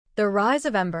The Rise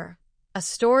of Ember, a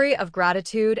story of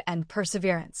gratitude and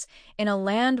perseverance. In a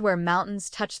land where mountains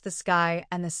touched the sky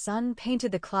and the sun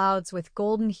painted the clouds with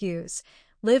golden hues,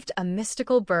 lived a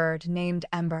mystical bird named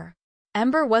Ember.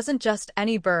 Ember wasn't just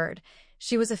any bird.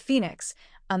 She was a phoenix,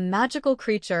 a magical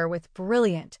creature with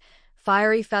brilliant,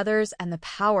 fiery feathers and the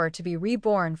power to be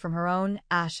reborn from her own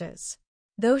ashes.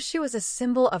 Though she was a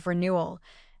symbol of renewal,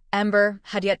 Ember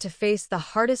had yet to face the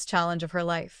hardest challenge of her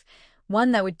life,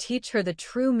 one that would teach her the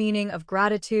true meaning of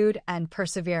gratitude and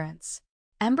perseverance.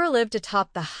 Ember lived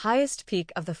atop the highest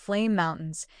peak of the Flame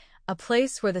Mountains, a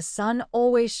place where the sun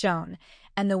always shone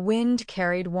and the wind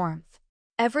carried warmth.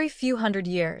 Every few hundred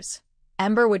years,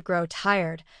 Ember would grow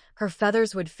tired, her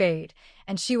feathers would fade,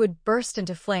 and she would burst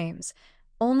into flames,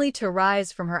 only to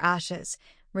rise from her ashes,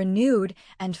 renewed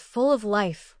and full of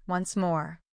life once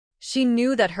more. She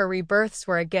knew that her rebirths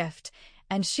were a gift,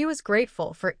 and she was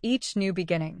grateful for each new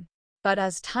beginning. But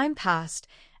as time passed,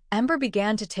 Ember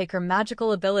began to take her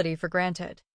magical ability for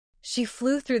granted. She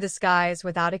flew through the skies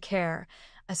without a care,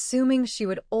 assuming she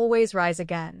would always rise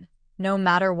again, no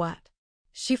matter what.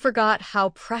 She forgot how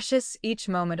precious each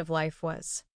moment of life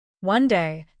was. One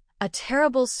day, a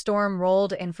terrible storm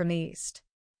rolled in from the east.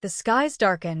 The skies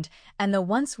darkened, and the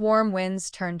once warm winds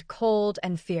turned cold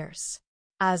and fierce.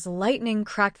 As lightning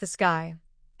cracked the sky,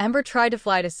 Ember tried to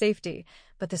fly to safety,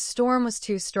 but the storm was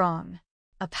too strong.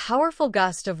 A powerful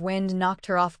gust of wind knocked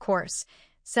her off course,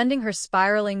 sending her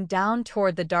spiraling down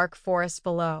toward the dark forest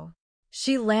below.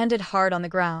 She landed hard on the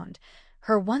ground,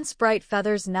 her once bright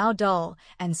feathers now dull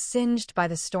and singed by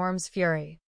the storm's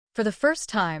fury. For the first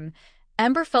time,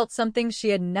 Ember felt something she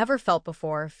had never felt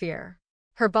before: fear.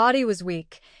 Her body was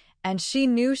weak, and she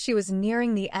knew she was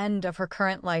nearing the end of her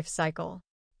current life cycle.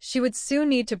 She would soon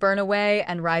need to burn away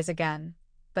and rise again.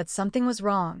 But something was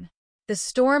wrong. The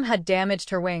storm had damaged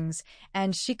her wings,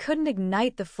 and she couldn't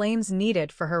ignite the flames needed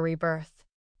for her rebirth.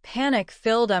 Panic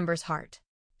filled Ember's heart.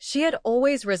 She had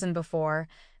always risen before,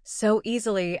 so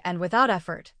easily and without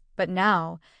effort, but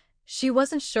now, she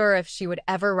wasn't sure if she would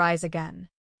ever rise again.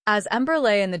 As Ember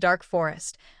lay in the dark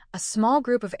forest, a small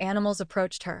group of animals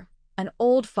approached her: an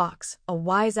old fox, a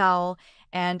wise owl,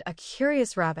 and a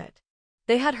curious rabbit.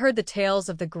 They had heard the tales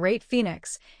of the great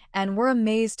phoenix and were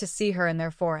amazed to see her in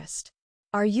their forest.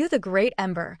 "Are you the great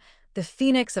Ember, the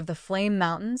phoenix of the Flame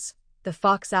Mountains?" the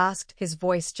fox asked, his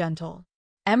voice gentle.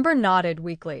 Ember nodded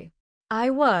weakly. "I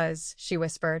was," she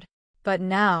whispered, "but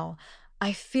now,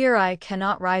 I fear I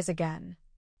cannot rise again."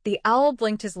 The owl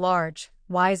blinked his large,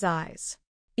 wise eyes.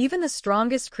 "Even the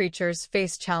strongest creatures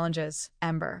face challenges,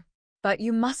 Ember. But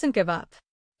you mustn't give up.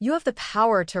 You have the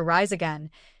power to rise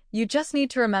again. You just need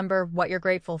to remember what you're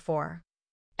grateful for."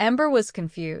 Ember was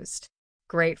confused.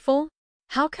 "Grateful?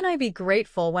 How can I be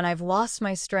grateful when I've lost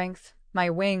my strength, my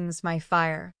wings, my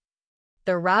fire?"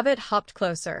 The rabbit hopped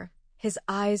closer, his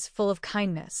eyes full of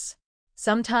kindness.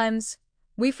 "Sometimes,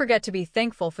 we forget to be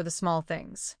thankful for the small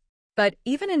things. But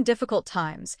even in difficult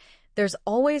times, there's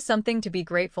always something to be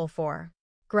grateful for.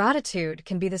 Gratitude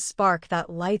can be the spark that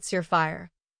lights your fire."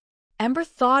 Ember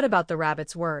thought about the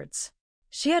rabbit's words.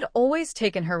 She had always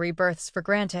taken her rebirths for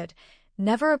granted,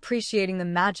 never appreciating the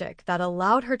magic that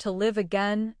allowed her to live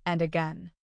again and again.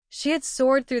 She had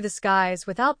soared through the skies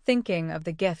without thinking of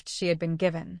the gift she had been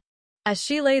given. As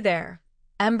she lay there,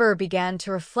 Ember began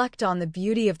to reflect on the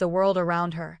beauty of the world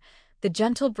around her: the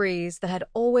gentle breeze that had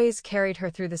always carried her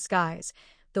through the skies,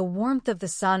 the warmth of the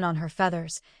sun on her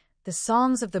feathers, the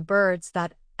songs of the birds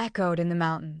that echoed in the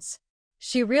mountains.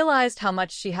 She realized how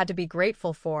much she had to be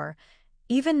grateful for,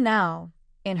 even now,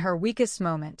 in her weakest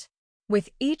moment. With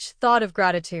each thought of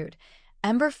gratitude,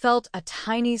 Ember felt a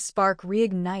tiny spark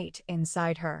reignite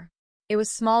inside her. It was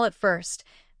small at first,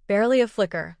 barely a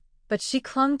flicker, but she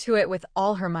clung to it with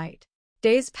all her might.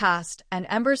 Days passed, and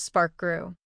Ember's spark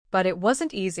grew. But it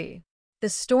wasn't easy. The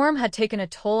storm had taken a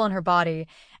toll on her body,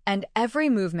 and every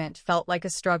movement felt like a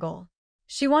struggle.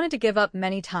 She wanted to give up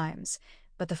many times,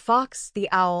 but the fox, the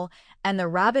owl, and the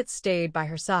rabbit stayed by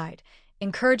her side,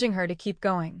 encouraging her to keep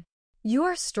going. "You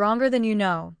are stronger than you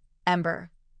know, Ember,"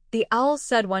 the owl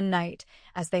said one night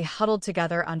as they huddled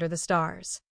together under the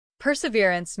stars.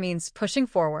 "Perseverance means pushing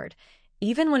forward,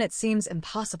 even when it seems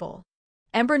impossible."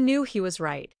 Ember knew he was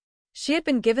right. She had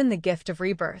been given the gift of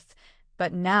rebirth,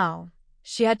 but now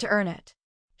she had to earn it.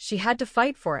 She had to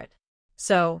fight for it.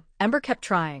 So, Ember kept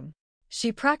trying.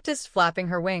 She practiced flapping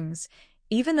her wings,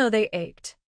 even though they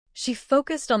ached. She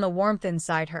focused on the warmth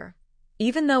inside her,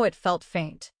 even though it felt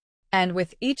faint. And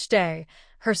with each day,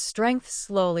 her strength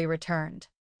slowly returned.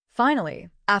 Finally,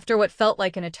 after what felt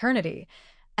like an eternity,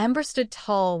 Ember stood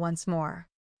tall once more.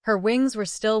 Her wings were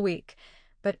still weak,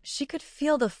 but she could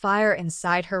feel the fire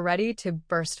inside her ready to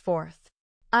burst forth.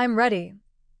 I'm ready,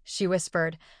 she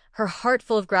whispered, her heart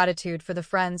full of gratitude for the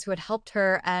friends who had helped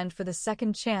her and for the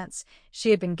second chance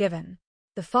she had been given.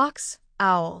 The fox,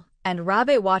 owl, and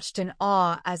rabbit watched in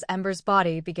awe as Ember's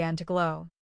body began to glow.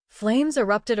 Flames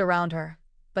erupted around her,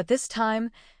 but this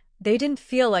time, they didn't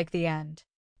feel like the end.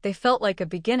 They felt like a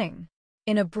beginning.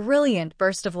 In a brilliant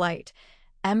burst of light,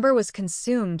 Ember was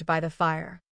consumed by the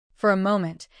fire. For a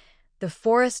moment, the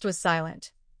forest was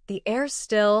silent, the air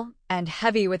still and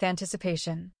heavy with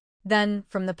anticipation. Then,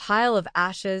 from the pile of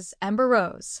ashes, Ember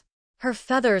rose. Her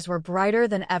feathers were brighter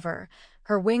than ever,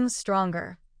 her wings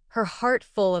stronger, her heart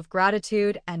full of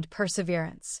gratitude and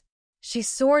perseverance. She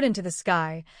soared into the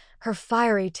sky, her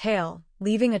fiery tail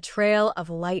leaving a trail of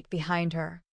light behind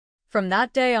her. From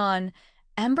that day on,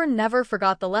 Ember never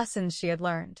forgot the lessons she had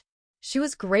learned. She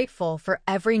was grateful for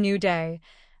every new day,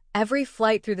 every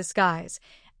flight through the skies,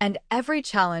 and every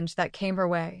challenge that came her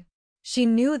way. She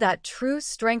knew that true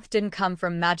strength didn't come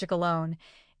from magic alone.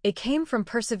 It came from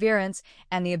perseverance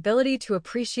and the ability to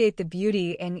appreciate the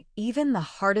beauty in even the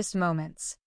hardest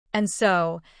moments. And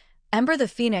so, Ember the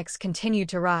Phoenix continued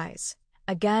to rise,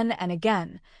 again and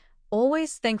again,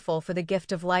 always thankful for the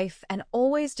gift of life and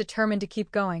always determined to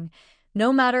keep going,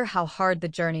 no matter how hard the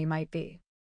journey might be.